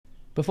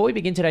Before we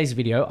begin today's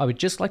video, I would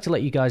just like to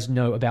let you guys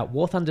know about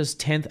War Thunder's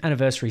 10th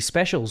anniversary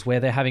specials, where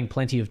they're having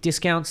plenty of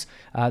discounts.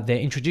 They're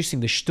introducing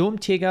the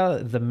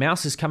Sturmtiger, the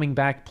mouse is coming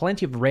back,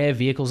 plenty of rare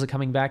vehicles are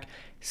coming back,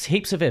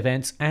 heaps of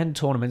events and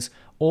tournaments,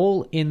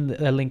 all in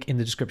the link in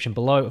the description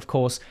below, of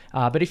course.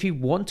 But if you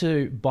want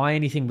to buy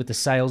anything with the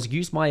sales,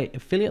 use my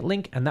affiliate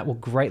link, and that will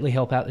greatly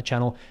help out the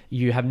channel.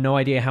 You have no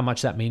idea how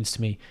much that means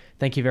to me.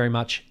 Thank you very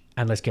much,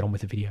 and let's get on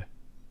with the video.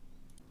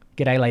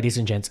 G'day ladies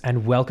and gents,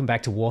 and welcome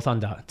back to War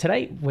Thunder.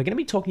 Today we're going to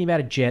be talking about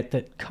a jet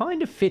that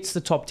kind of fits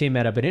the top tier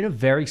meta, but in a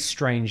very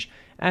strange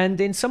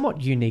and in somewhat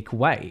unique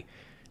way.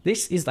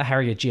 This is the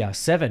Harrier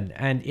GR.7,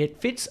 and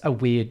it fits a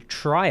weird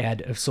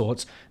triad of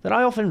sorts that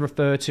I often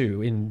refer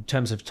to in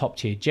terms of top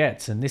tier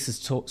jets, and this is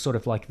sort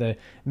of like the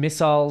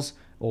missiles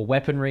or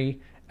weaponry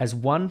as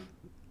one,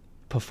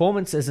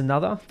 performance as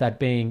another, that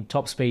being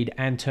top speed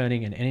and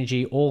turning and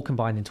energy all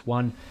combined into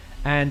one,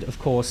 and of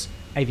course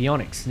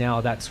avionics.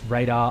 Now that's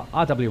radar,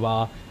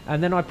 RWR,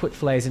 and then I put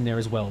flares in there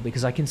as well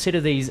because I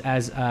consider these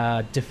as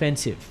a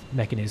defensive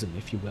mechanism,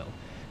 if you will.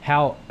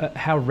 How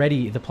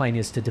ready the plane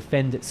is to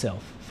defend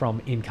itself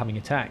from incoming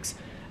attacks.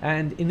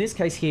 And in this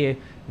case here,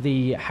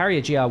 the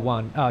Harrier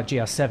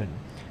GR7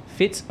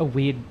 fits a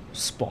weird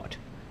spot.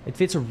 It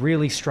fits a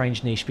really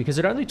strange niche because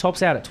it only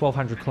tops out at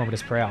 1200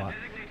 kilometers per hour.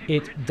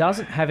 It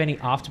doesn't have any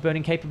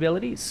afterburning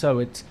capabilities, so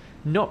it's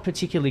not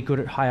particularly good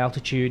at high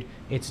altitude.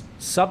 It's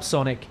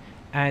subsonic,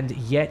 and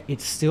yet it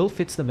still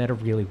fits the meta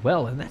really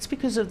well. And that's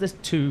because of the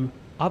two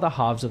other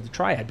halves of the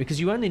triad, because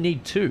you only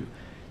need two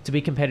to be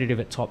competitive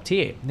at top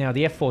tier. Now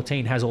the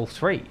F-14 has all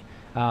three,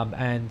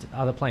 and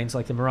other planes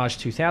like the Mirage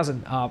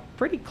 2000 are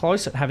pretty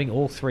close at having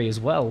all three as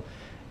well,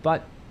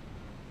 but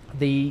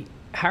the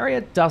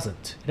Harrier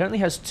doesn't. It only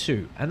has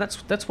two, and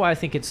that's why I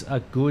think it's a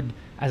good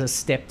as a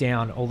step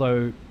down,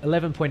 although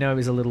 11.0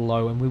 is a little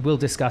low, and we will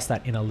discuss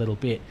that in a little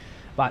bit.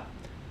 But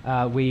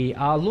we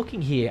are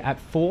looking here at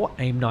 4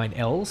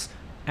 AIM-9Ls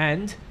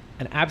and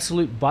an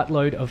absolute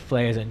buttload of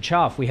flares and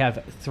chaff. We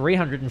have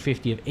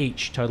 350 of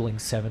each, totaling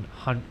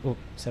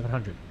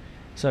 700.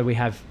 So we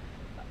have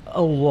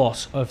a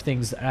lot of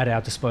things at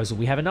our disposal.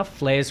 We have enough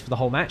flares for the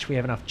whole match. We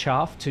have enough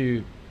chaff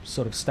to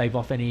sort of stave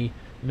off any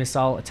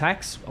missile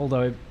attacks,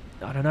 although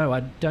I don't know,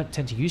 I don't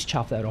tend to use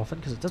chaff that often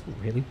because it doesn't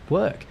really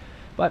work.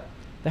 But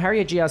the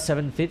Harrier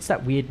GR7 fits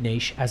that weird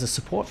niche as a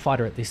support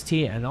fighter at this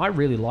tier, and I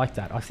really like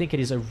that. I think it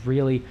is a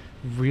really,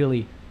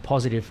 really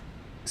positive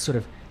sort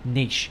of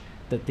niche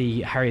that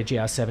the Harrier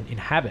GR7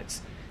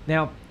 inhabits.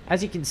 Now,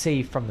 as you can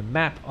see from the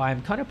map,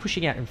 I'm kind of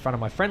pushing out in front of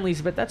my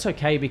friendlies, but that's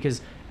okay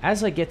because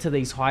as I get to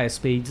these higher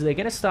speeds, they're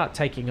going to start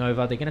taking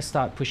over, they're going to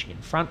start pushing in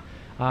front.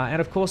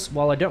 And of course,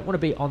 while I don't want to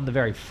be on the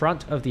very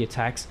front of the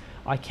attacks,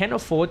 I can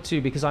afford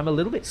to because I'm a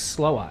little bit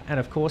slower. And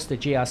of course, the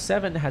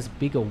GR7 has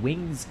bigger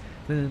wings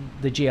than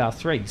the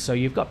GR3, so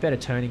you've got better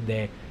turning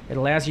there. It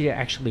allows you to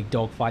actually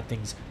dogfight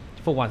things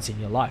for once in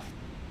your life.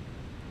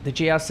 The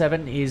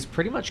GR7 is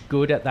pretty much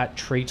good at that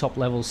treetop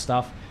level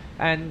stuff,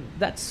 and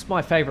that's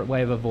my favorite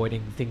way of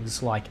avoiding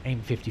things like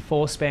AIM-54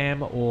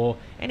 spam or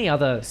any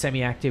other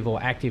semi-active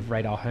or active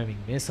radar homing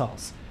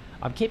missiles.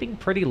 I'm keeping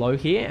pretty low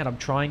here, and I'm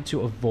trying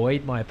to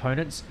avoid my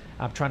opponents.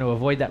 I'm trying to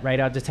avoid that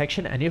radar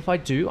detection, and if I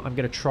do, I'm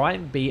going to try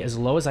and be as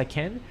low as I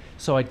can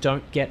so I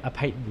don't get a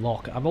patent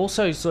lock. I'm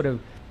also sort of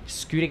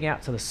scooting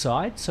out to the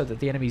side so that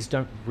the enemies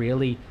don't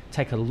really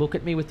take a look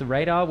at me with the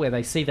radar, where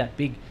they see that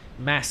big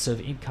mass of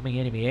incoming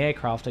enemy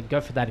aircraft and go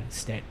for that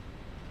instead.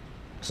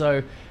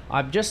 So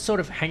I'm just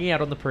sort of hanging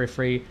out on the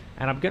periphery,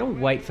 and I'm going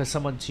to wait for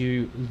someone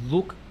to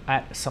look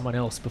at someone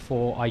else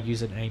before I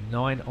use an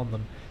AIM-9 on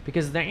them,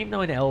 because the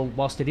AIM-9L,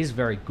 whilst it is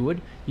very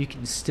good, you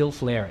can still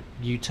flare it.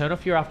 You turn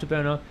off your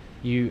afterburner,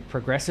 you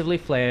progressively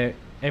flare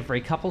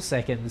every couple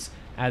seconds,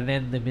 and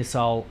then the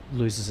missile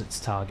loses its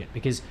target,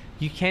 because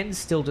you can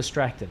still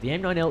distract it. The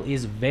AIM-9L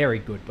is very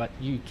good, but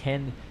you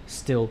can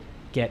still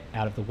get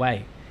out of the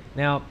way.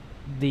 Now,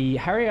 the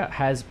Harrier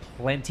has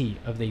plenty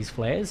of these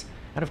flares,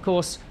 and of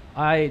course,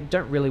 I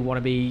don't really want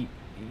to be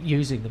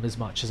using them as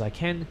much as I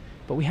can,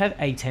 but we have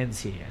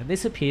A10s here, and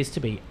this appears to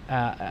be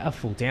a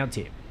full down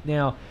tier.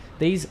 Now,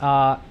 these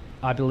are,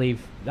 I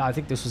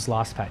think this was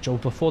last patch, or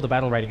before the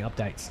battle rating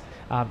updates,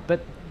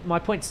 but my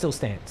point still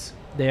stands.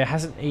 There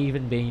hasn't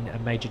even been a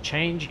major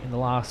change in the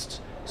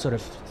last sort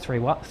of three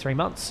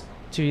months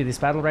to this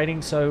battle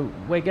rating, so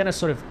we're going to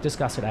sort of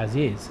discuss it as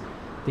is.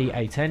 The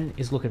A10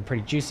 is looking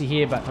pretty juicy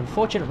here, but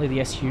unfortunately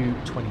the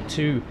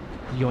Su-22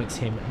 yoinks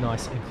him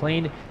nice and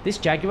clean. This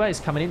Jaguar is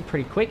coming in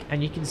pretty quick,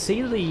 and you can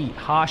see the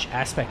harsh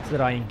aspect that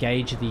I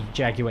engage the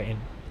Jaguar in.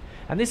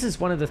 And this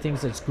is one of the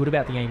things that's good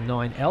about the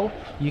AIM-9L.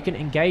 You can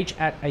engage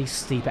at a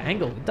steeper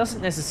angle. It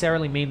doesn't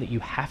necessarily mean that you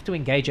have to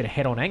engage at a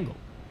head-on angle,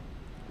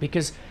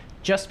 because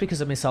just because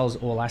a missile is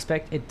all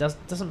aspect, it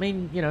doesn't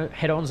mean, you know,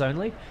 head-ons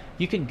only.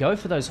 You can go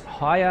for those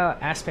higher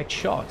aspect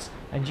shots,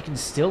 and you can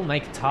still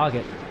make a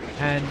target,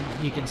 and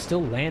you can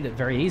still land it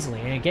very easily.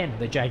 And again,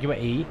 the Jaguar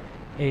E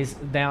is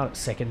our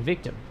second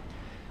victim.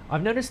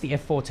 I've noticed the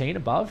F14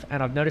 above,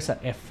 and I've noticed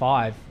that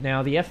F5.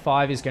 Now, the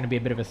F5 is going to be a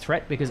bit of a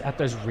threat because at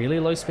those really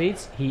low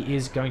speeds, he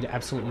is going to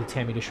absolutely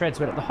tear me to shreds.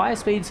 But at the higher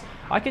speeds,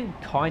 I can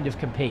kind of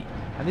compete.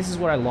 And this is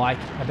what I like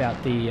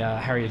about the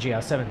Harrier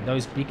GR7.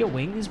 Those bigger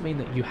wings mean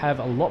that you have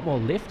a lot more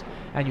lift,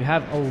 and you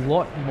have a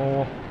lot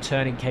more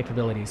turning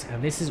capabilities.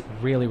 And this is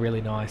really,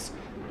 really nice.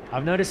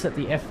 I've noticed that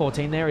the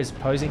F14 there is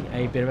posing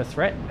a bit of a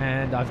threat,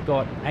 and I've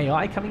got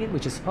AI coming in,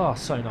 which is, oh,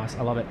 so nice.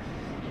 I love it.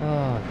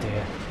 Oh,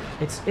 dear.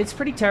 It's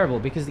pretty terrible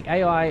because the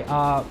AI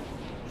are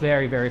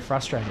very, very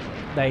frustrating.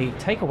 They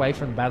take away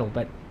from the battle,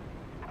 but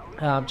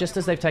just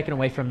as they've taken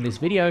away from this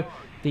video,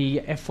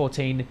 the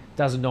F14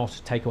 does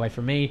not take away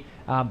from me,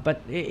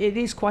 but it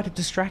is quite a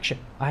distraction,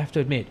 I have to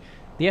admit.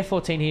 The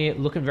F14 here,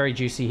 looking very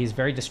juicy, he's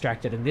very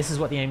distracted, and this is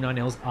what the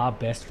AIM-9Ls are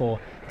best for.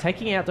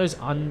 Taking out those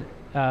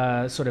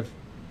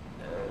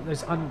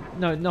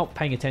not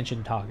paying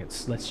attention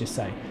targets, let's just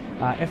say.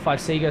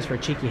 F5C goes for a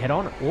cheeky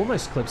head-on,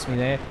 almost clips me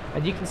there,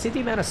 and you can see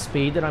the amount of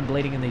speed that I'm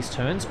bleeding in these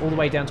turns, all the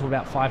way down to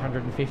about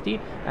 550,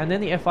 and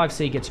then the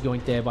F5C gets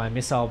yoinked there by a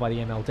missile by the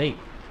MLD.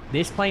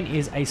 This plane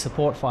is a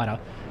support fighter.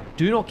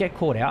 Do not get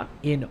caught out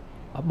in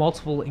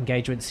multiple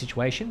engagement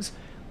situations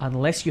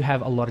unless you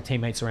have a lot of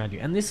teammates around you,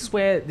 and this is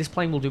where this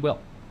plane will do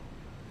well.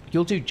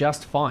 You'll do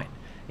just fine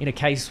in a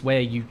case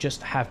where you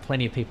just have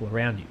plenty of people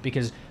around you,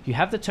 because you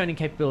have the turning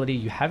capability,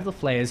 you have the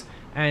flares,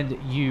 and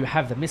you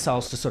have the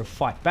missiles to sort of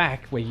fight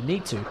back where you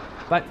need to.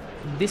 But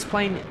this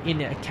plane,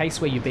 in a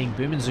case where you're being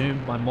boom and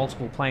zoomed by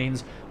multiple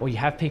planes, or you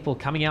have people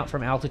coming out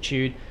from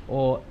altitude,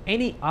 or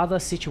any other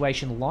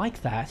situation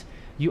like that,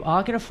 you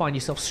are going to find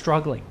yourself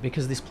struggling,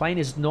 because this plane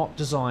is not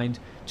designed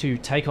to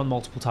take on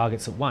multiple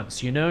targets at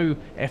once. You know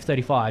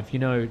F-35, you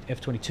know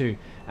F-22,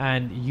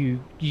 and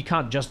you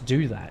can't just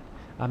do that.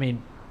 I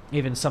mean,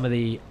 even some of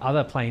the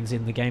other planes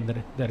in the game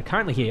that are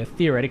currently here are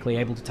theoretically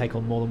able to take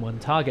on more than one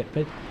target.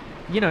 But,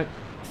 you know,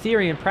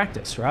 theory and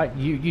practice, right?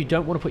 You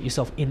don't want to put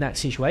yourself in that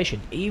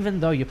situation, even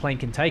though your plane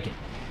can take it.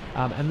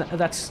 And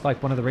that's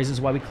like one of the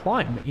reasons why we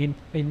climb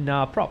in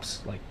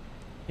props. Like,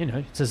 you know,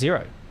 it's a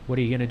zero. What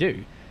are you going to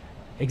do?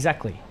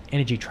 Exactly.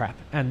 Energy trap.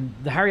 And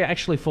the Harrier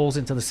actually falls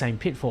into the same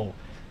pitfall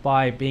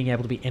by being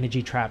able to be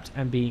energy trapped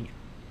and being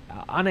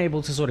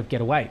unable to sort of get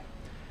away.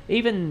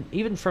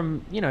 Even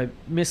from, you know,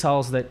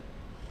 missiles that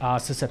are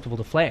susceptible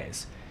to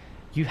flares.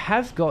 You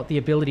have got the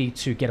ability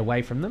to get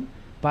away from them,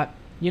 but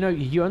you know,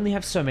 you only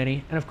have so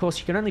many, and of course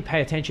you can only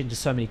pay attention to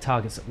so many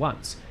targets at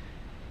once.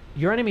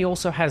 Your enemy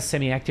also has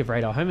semi-active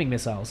radar homing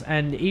missiles,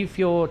 and if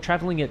you're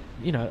traveling at,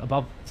 you know,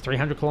 above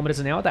 300 kilometers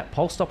an hour, that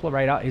pulse Doppler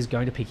radar is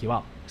going to pick you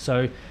up,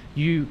 so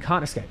you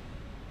can't escape.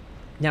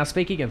 Now,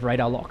 speaking of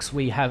radar locks,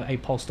 we have a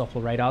pulse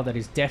Doppler radar that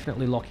is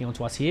definitely locking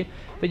onto us here,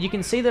 but you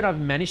can see that I've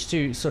managed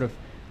to sort of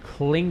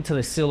cling to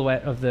the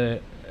silhouette of the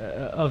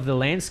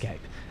landscape,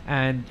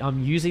 and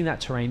I'm using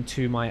that terrain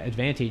to my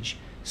advantage,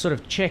 sort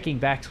of checking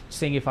back,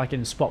 seeing if I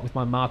can spot with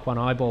my Mark 1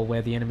 eyeball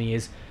where the enemy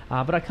is,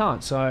 but I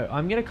can't, so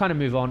I'm going to kind of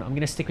move on. I'm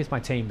going to stick with my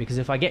team, because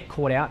if I get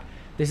caught out,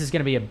 this is going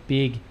to be a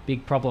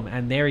big problem.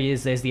 And there he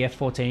is, there's the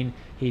F14,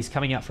 he's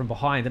coming out from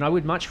behind, and I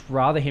would much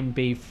rather him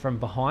be from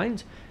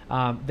behind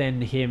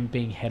than him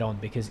being head-on,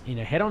 because in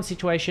a head-on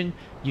situation,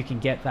 you can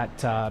get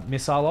that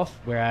missile off,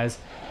 whereas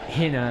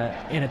in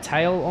a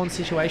tail-on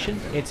situation,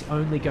 it's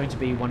only going to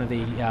be one of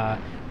the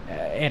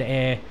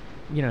air-to-air,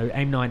 you know,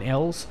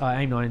 AIM-9Ls,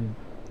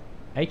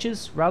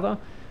 AIM-9Hs rather.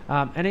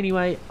 And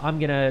anyway, I'm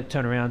going to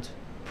turn around,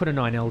 put a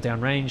 9L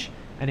downrange,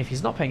 and if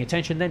he's not paying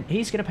attention, then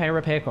he's going to pay a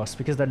repair cost,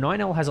 because the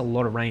 9L has a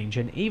lot of range,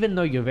 and even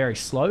though you're very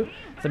slow,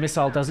 the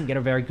missile doesn't get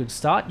a very good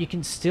start, you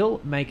can still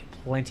make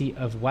plenty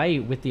of way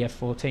with the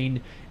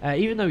F14,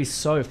 even though he's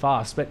so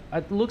fast. But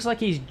it looks like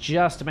he's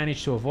just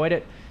managed to avoid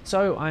it,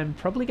 so I'm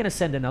probably going to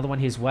send another one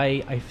his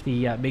way if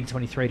the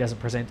MiG-23 doesn't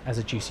present as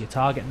a juicier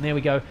target. And there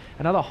we go,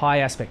 another high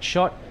aspect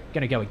shot.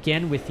 Going to go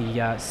again with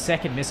the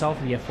second missile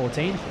for the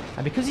F14,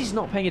 and because he's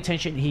not paying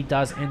attention, he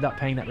does end up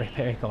paying that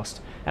repair cost.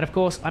 And of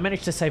course, I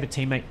managed to save a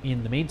teammate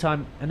in the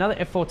meantime. Another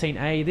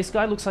F14A. This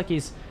guy looks like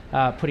he's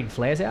putting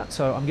flares out,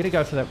 so I'm going to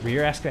go for that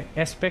rear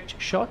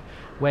aspect shot,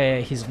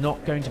 where he's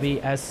not going to be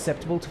as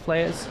susceptible to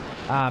flares,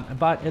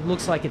 but it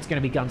looks like it's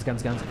going to be guns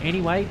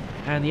anyway,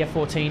 and the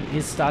F14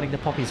 is starting to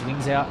pop his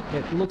wings out.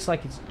 It looks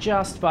like it's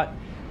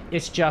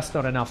just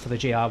not enough for the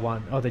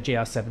GR1 or the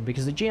GR7,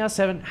 because the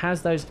GR7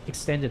 has those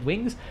extended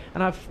wings,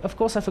 and of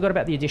course I forgot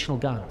about the additional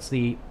guns.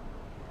 The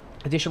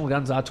additional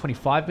guns are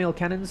 25mm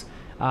cannons.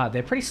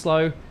 They're pretty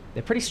slow,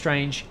 they're pretty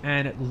strange,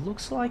 and it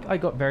looks like I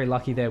got very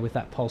lucky there with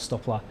that pulse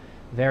Doppler.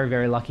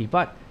 Very lucky,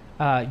 but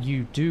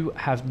you do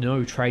have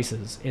no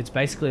traces. It's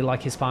basically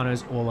like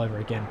Hispanos all over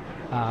again.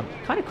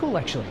 Kind of cool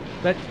actually,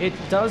 but it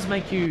does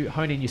make you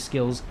hone in your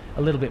skills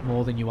a little bit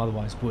more than you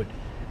otherwise would.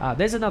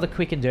 There's another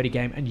quick and dirty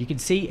game, and you can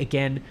see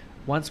again,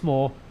 once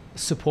more,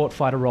 support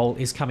fighter role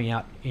is coming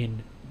out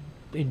in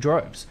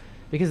droves,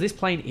 because this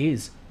plane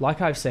is,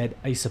 like I've said,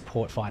 a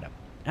support fighter,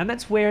 and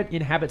that's where it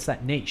inhabits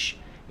that niche.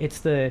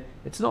 It's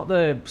not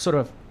the sort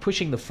of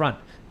pushing the front.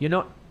 You're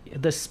not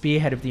the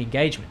spearhead of the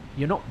engagement.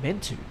 You're not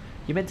meant to.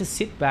 You're meant to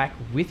sit back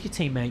with your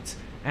teammates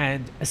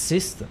and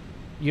assist them.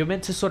 you're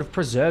meant to sort of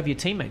preserve your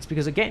teammates,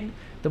 because again,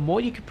 the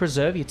more you can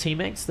preserve your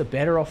teammates, the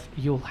better off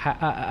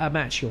a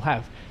match you'll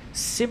have,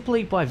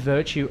 simply by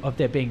virtue of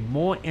there being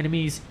more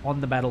enemies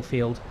on the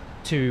battlefield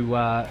to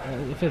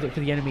for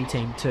the enemy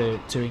team to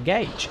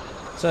engage.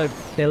 So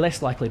they're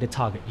less likely to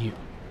target you,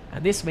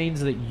 and this means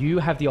that you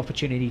have the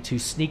opportunity to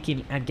sneak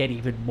in and get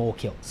even more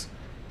kills.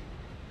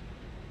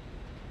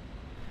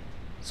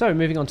 So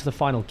moving on to the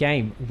final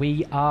game,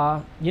 we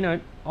are,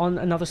 on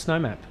another snow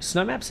map.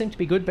 Snow maps seem to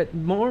be good, but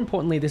more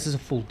importantly, this is a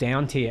full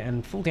down tier,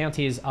 and full down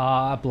tiers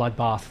are a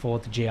bloodbath for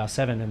the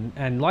GR7.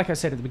 And like I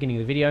said at the beginning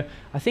of the video,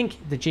 I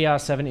think the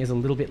GR7 is a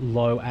little bit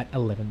low at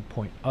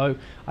 11.0.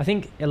 I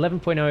think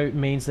 11.0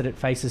 means that it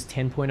faces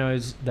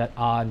 10.0s that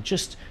are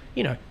just,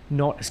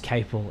 not as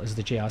capable as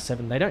the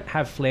GR7. They don't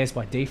have flares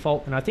by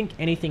default, and I think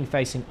anything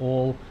facing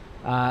all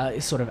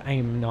sort of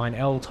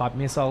AIM-9L type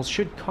missiles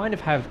should kind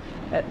of have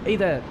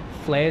either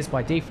flares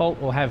by default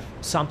or have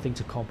something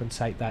to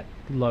compensate that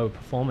low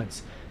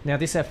performance. Now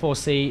this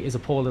F4C is a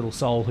poor little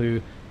soul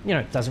who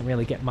doesn't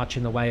really get much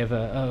in the way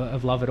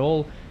of love at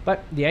all,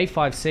 but the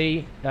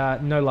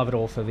A5C, no love at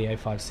all for the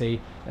A5C,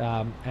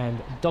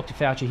 and Dr.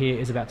 Fauci here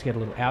is about to get a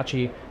little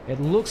ouchie. It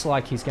looks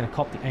like he's going to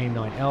cop the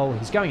AIM-9L,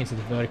 he's going into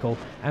the vertical,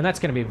 and that's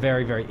going to be a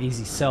very, very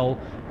easy sell.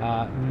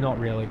 Not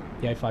really.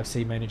 The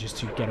A5C manages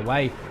to get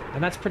away,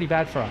 and that's pretty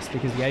bad for us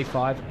because the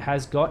A5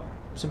 has got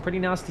some pretty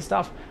nasty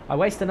stuff. I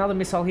waste another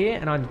missile here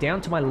and I'm down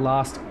to my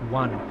last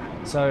one,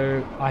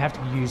 so I have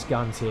to use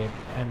guns here,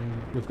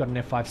 and we've got an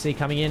F5C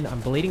coming in.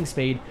 I'm bleeding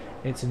speed.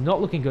 It's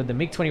not looking good. The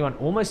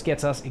MiG-21 almost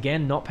gets us,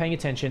 again not paying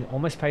attention,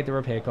 almost paid the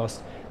repair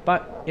cost,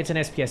 but it's an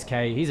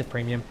SPSK, he's a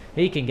premium,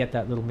 he can get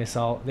that little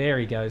missile. There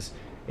he goes.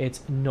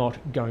 It's not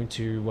going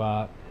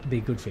to be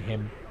good for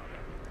him,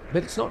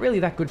 but it's not really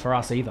that good for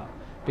us either,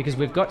 because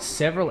we've got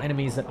several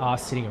enemies that are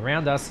sitting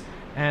around us,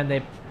 and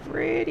they're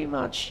pretty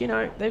much,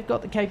 they've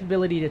got the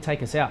capability to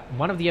take us out.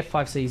 One of the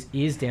F5Cs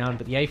is down,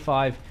 but the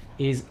A5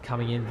 is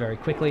coming in very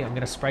quickly. I'm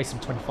going to spray some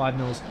 25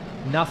 mils,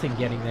 nothing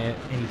getting there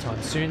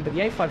anytime soon, but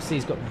the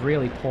A5C's got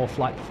really poor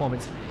flight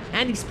performance,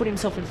 and he's put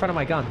himself in front of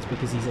my guns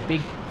because he's a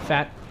big,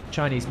 fat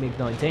Chinese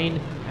MiG-19,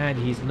 and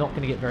he's not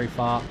going to get very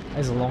far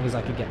as long as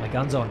I can get my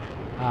guns on.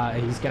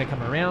 He's going to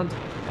come around,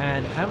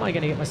 and am I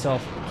going to get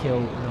myself kill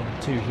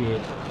number 2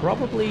 here?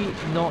 Probably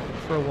not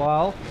for a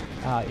while.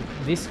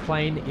 This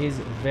plane is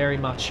very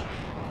much...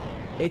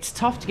 It's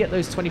tough to get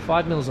those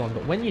 25 mils on,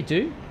 but when you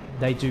do,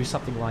 they do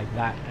something like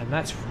that, and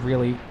that's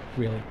really,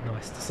 really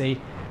nice to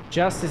see.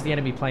 Just as the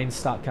enemy planes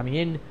start coming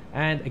in,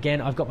 and again,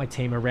 I've got my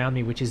team around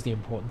me, which is the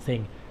important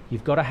thing.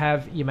 You've got to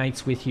have your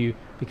mates with you,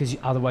 because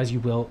otherwise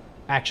you will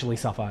actually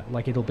suffer.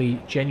 Like, it'll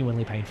be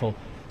genuinely painful.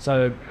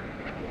 So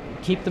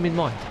keep them in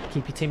mind.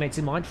 Keep your teammates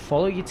in mind.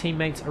 Follow your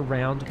teammates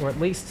around, or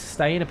at least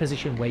stay in a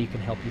position where you can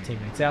help your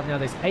teammates out. Now,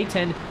 this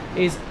A10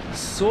 is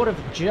sort of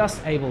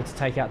just able to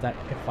take out that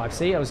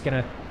F5C. I was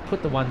going to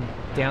put the one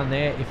down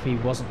there if he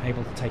wasn't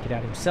able to take it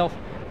out himself,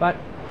 but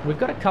we've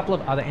got a couple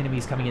of other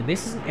enemies coming in.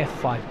 This is an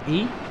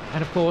F5E,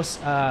 and of course,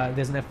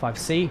 there's an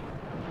F5C,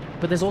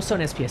 but there's also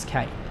an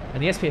SPSK,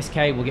 and the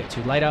SPSK we'll get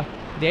to later.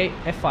 The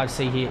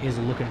F5C here is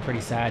looking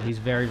pretty sad. He's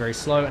very, very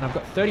slow, and I've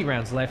got 30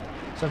 rounds left,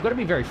 so I've got to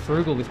be very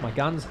frugal with my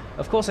guns.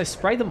 Of course, I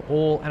sprayed them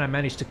all, and I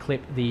managed to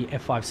clip the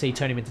F5C,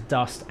 turn him into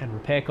dust and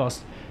repair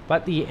cost,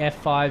 but the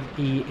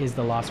F5E is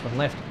the last one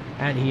left,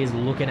 and he is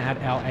looking at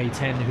our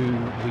A10,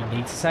 who we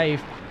need to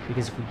save,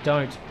 because if we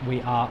don't,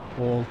 we are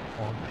all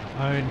on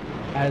our own,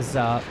 as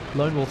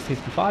Lone Wolf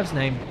 55's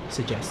name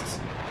suggests.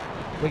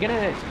 We're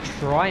going to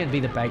try and be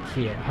the bait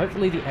here.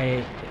 Hopefully the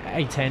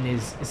A10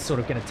 is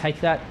sort of going to take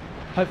that.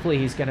 Hopefully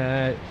he's going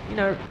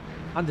to,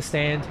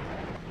 understand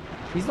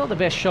he's not the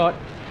best shot,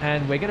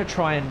 and we're going to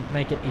try and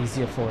make it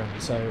easier for him.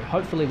 So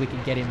hopefully we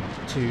can get him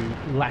to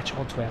latch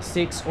onto our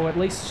 6, or at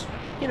least,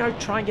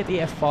 try and get the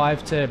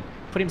F5 to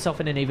put himself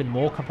in an even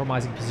more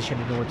compromising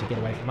position in order to get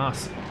away from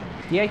us.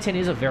 The A10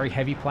 is a very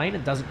heavy plane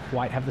and doesn't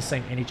quite have the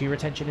same energy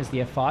retention as the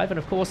F5, and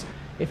of course,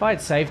 if I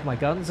had saved my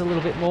guns a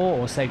little bit more,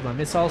 or saved my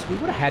missiles, we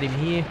would have had him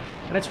here,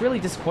 and it's really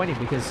disappointing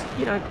because,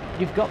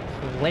 you've got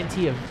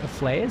plenty of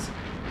flares,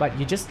 but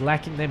you're just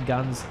lacking them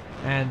guns,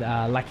 and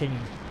lacking,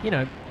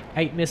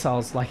 8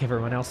 missiles like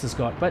everyone else has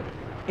got, but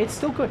it's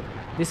still good.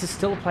 This is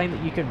still a plane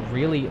that you can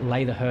really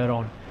lay the hurt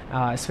on,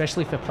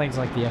 especially for planes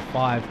like the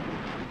F5.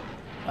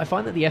 I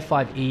find that the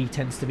F5E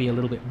tends to be a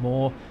little bit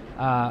more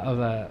of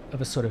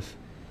a sort of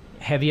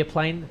heavier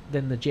plane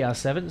than the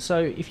GR7, so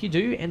if you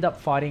do end up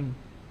fighting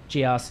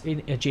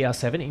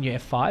GR7 in your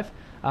F5,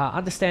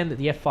 understand that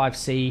the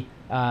F5C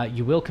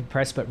you will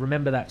compress, but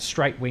remember that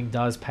straight wing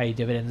does pay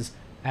dividends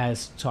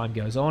as time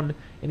goes on.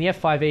 In the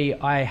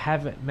F5E, I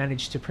have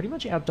managed to pretty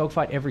much out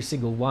dogfight every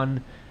single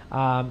one,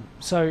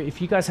 so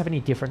if you guys have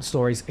any different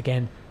stories,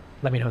 again,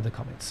 let me know in the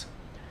comments.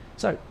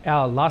 So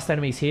our last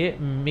enemy's here,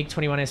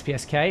 MiG-21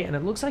 SPSK, and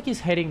it looks like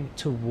he's heading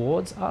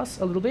towards us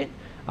a little bit.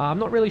 I'm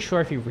not really sure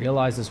if he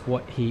realizes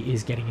what he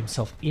is getting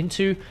himself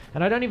into,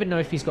 and I don't even know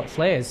if he's got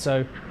flares,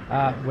 so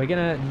we're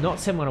going to not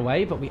send one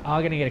away, but we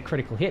are going to get a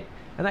critical hit,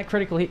 and that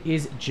critical hit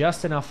is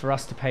just enough for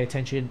us to pay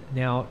attention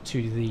now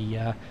to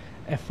the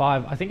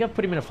F5. I think I've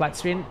put him in a flat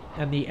spin,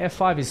 and the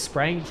F5 is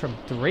spraying from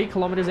 3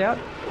 kilometers out.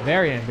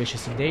 Very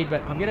ambitious indeed,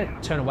 but I'm going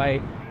to turn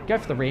away, go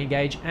for the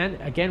re-engage, and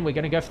again, we're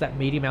going to go for that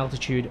medium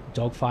altitude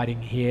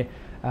dogfighting here.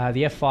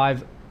 The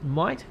F5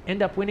 might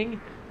end up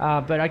winning,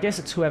 but I guess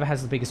it's whoever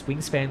has the biggest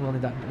wingspan will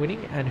end up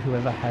winning, and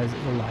whoever has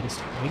the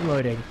lightest wing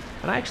loading.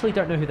 And I actually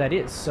don't know who that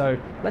is, so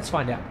let's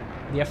find out.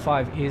 The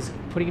F5 is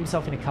putting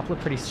himself in a couple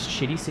of pretty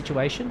shitty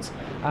situations,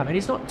 and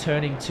he's not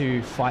turning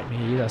to fight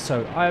me either,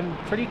 so I'm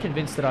pretty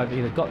convinced that I've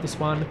either got this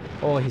one,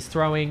 or he's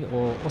throwing,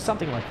 or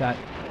something like that.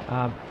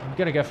 I'm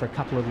going to go for a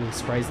couple of little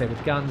sprays there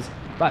with guns,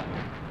 but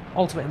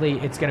ultimately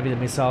it's going to be the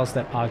missiles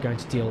that are going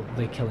to deal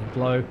the killing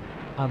blow,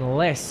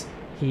 unless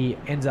he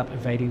ends up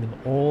evading them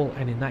all,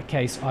 and in that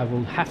case I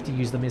will have to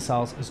use the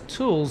missiles as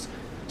tools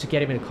to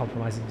get him in a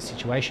compromising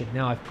situation.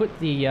 Now I've put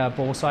the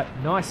ball sight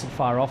nice and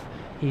far off.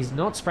 He's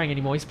not spraying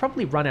anymore. He's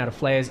probably run out of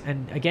flares,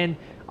 and again,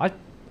 I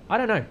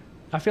don't know.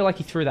 I feel like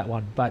he threw that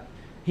one, but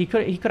he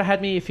could have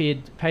had me if he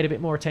had paid a bit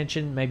more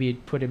attention. Maybe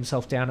he'd put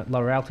himself down at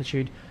lower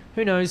altitude.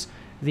 Who knows?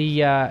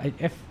 The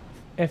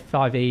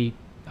F5E,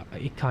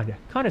 he kind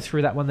of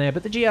threw that one there,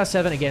 but the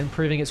GR7 again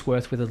proving its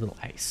worth with a little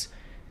ace.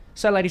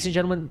 So ladies and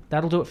gentlemen,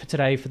 that'll do it for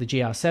today for the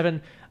GR7.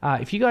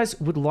 If you guys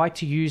would like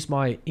to use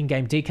my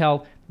in-game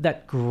decal,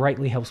 that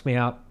greatly helps me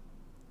out.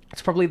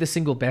 It's probably the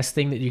single best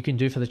thing that you can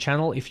do for the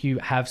channel if you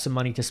have some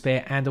money to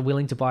spare and are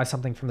willing to buy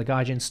something from the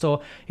Gaijin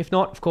store. If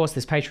not, of course,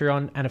 there's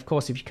Patreon. And of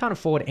course, if you can't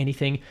afford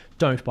anything,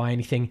 don't buy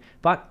anything.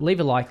 But leave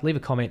a like, leave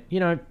a comment, you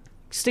know,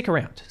 stick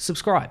around,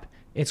 subscribe.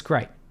 It's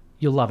great.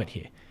 You'll love it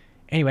here.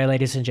 Anyway,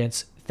 ladies and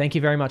gents, thank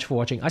you very much for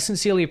watching. I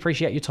sincerely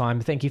appreciate your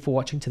time. Thank you for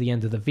watching to the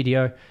end of the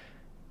video.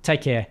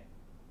 Take care,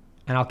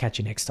 and I'll catch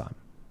you next time.